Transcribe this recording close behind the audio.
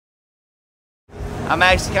I'm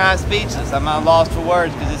actually kind of speechless. I'm lost for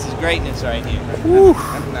words because this is greatness right here. Woo.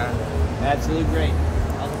 Absolute great.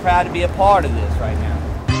 I'm proud to be a part of this right now.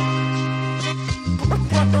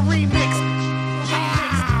 The remix.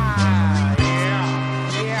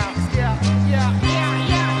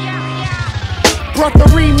 Brought the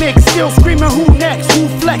remix, still screaming who next, who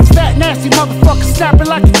flex, fat nasty motherfucker snapping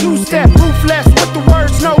like a two-step, ruthless with the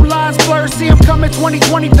words, no lines blurred, see him coming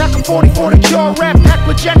 2020, pack of 44 to cure, rap pack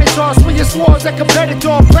with genitals, swing your swords like a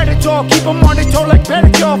predator, keep them on their toe like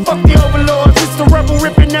pedicure, fuck the overlords, it's the rebel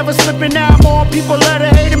ripping, never slipping, now more people let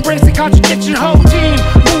her hate, embracing contradiction, whole team,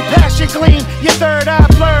 move past your gleam, your third eye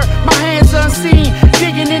blur, my hands unseen,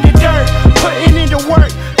 digging in the dirt, putting in the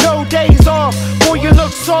work, no days off, boy you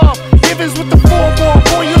look soft, Givens with the 4-ball,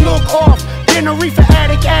 boy you look off. Dinner reefer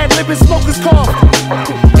addict, ad-libbing smokers cough.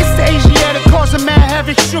 It's the Asiatic causing mad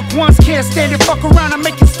havoc. Shook ones can't stand it. Fuck around, I'm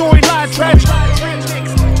making storylines tragic.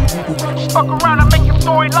 Fuck around, I'm making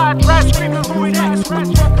storylines tragic.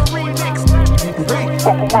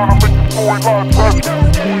 Fuck around, I'm making storylines tragic.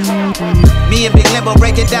 Me and Big Lenbo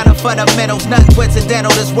breaking down the fundamentals, nothing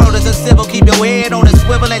coincidental. This world is a civil, keep your head on a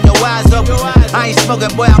swivel and your eyes open. I ain't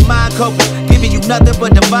smoking, boy, I'm mind coping, giving you nothing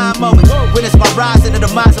but divine moments. Witness my rise into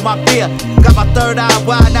the minds of my fear. Got my third eye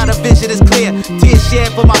wide, now the vision is clear. Tears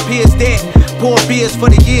shed for my peers dead. Pour beers for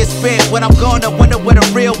the years spent. When I'm gone, I wonder where the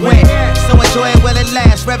real went. So enjoy it while it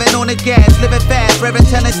lasts, revving on the gas, living fast, revving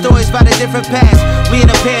telling stories about a different past. We in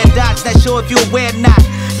a paradox, not sure if you aware or not.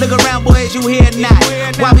 Look around, boys, you hear not.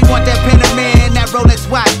 Why we want that Panamera and that Rolex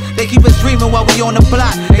watch? They keep us dreaming while we on the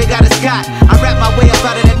block. They got us caught. I rap my way up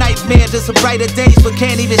out of the nightmare to some brighter days, but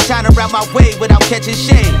can't even shine around my way without catching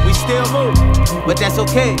shade. We still move, but that's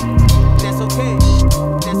okay. That's okay.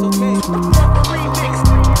 That's okay.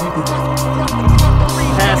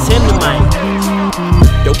 Pass him the mic.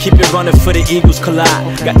 Yo, keep it running for the Eagles collide.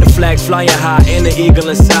 Got the flags flying high and the eagle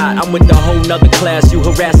inside. I'm with the whole nother class, you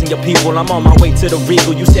harassing your people. I'm on my way to the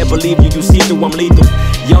regal, you said believe you, you see through, I'm lethal.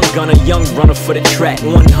 Young gunner, young runner for the track.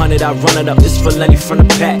 100, I run it up, it's for Lenny from the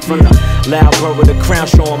pack. From the loud roar with the crown,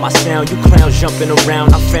 showing my sound. You clowns jumping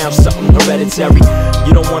around, I found something hereditary.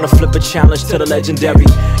 You don't wanna flip a challenge to the legendary.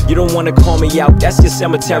 You don't wanna call me out, that's your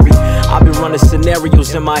cemetery. I be running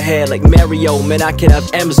scenarios in my head like Mario. Man, I can have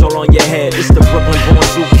M's all on your head. It's the Brooklyn born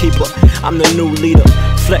zookeeper, I'm the new leader.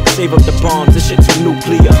 Flex, save up the bombs, this shit too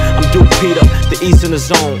nuclear. I'm Duke Peter, the East in the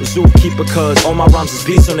zone. Zookeeper, cause all my rhymes is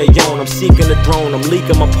beats on their own. I'm seeking the throne, I'm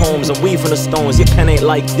leaking my poems, I'm weaving the stones. Your pen ain't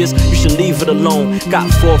like this, you should leave it alone.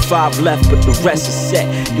 Got 4 or 5 left, but the rest is set.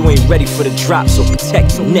 You ain't ready for the drop, so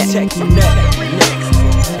protect your neck.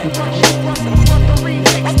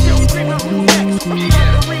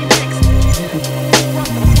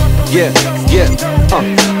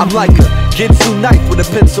 I'm like a Ginsu knife with a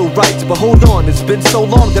pencil writes. But hold on, it's been so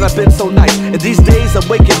long that I've been so nice. And these days I'm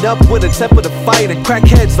waking up with a temper to fight. And crack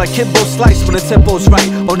heads like Kimbo Slice when the tempo's right.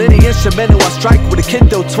 On any instrumental I strike with a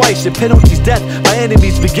kendo twice. Your penalty's death, my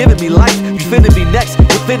enemies be giving me life. You finna be next,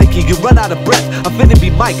 you're finicky, you run out of breath. I'm finna be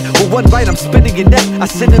Mike, with one right I'm spinning your neck. I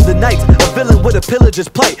sin in the night, a villain with a pillager's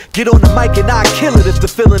plight. Get on the mic and I kill it if the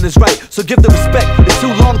feeling is right. So give the respect, it's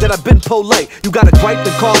too long that I've been polite. You got a gripe,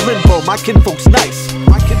 then call Lenbo, my kinfolk's nice.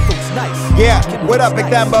 My kinfolk's nice. Yeah, what up,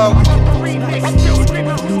 Dembo?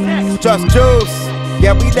 Just juice,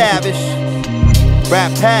 yeah, we lavish.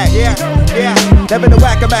 Rap pack, yeah. Never the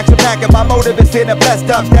whack, I'm action packing. My motive is hitting blessed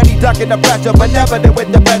up. Steady ducking the pressure, but never there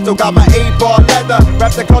with the pencil. Got my 8-ball leather.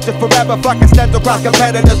 Rap the culture forever. Fucking stencil cross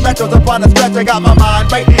competitors. Metros upon a stretcher. Got my mind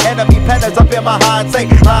right. Enemy pennants up in my hindsight.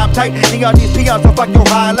 I'm tight. See on these peons, so fuck your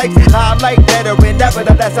highlights. I'm like veteran.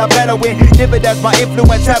 Nevertheless, I better win. Dividends, my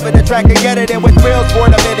influence. Having the track and get it in with thrills for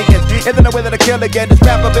the millions. Isn't a willing to kill again. This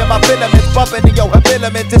rap up in my filaments. Bumping in your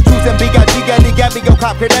habiliments. It's truth and BIG. Got me, yo,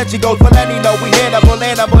 cop credentials. For any know we hannibal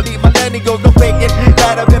animal. Eat millennials. No faking.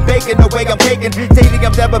 That I've been baking the way I'm taking.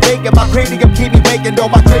 Stadium's never vacant. My cranium keep me waking. Though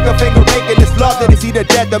my trigger finger raking. This love that is either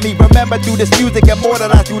death to me. Remember through this music,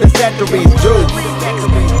 immortalized through the centuries. Juice.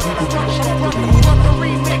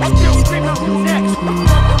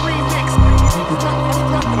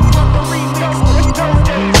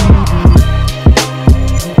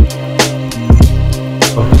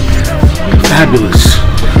 Fabulous.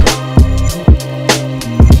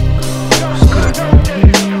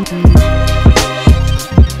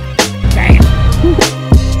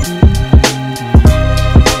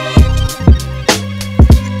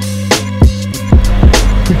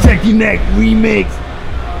 Protect Your Neck remix.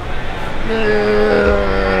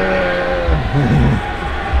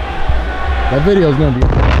 That video's gonna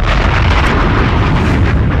be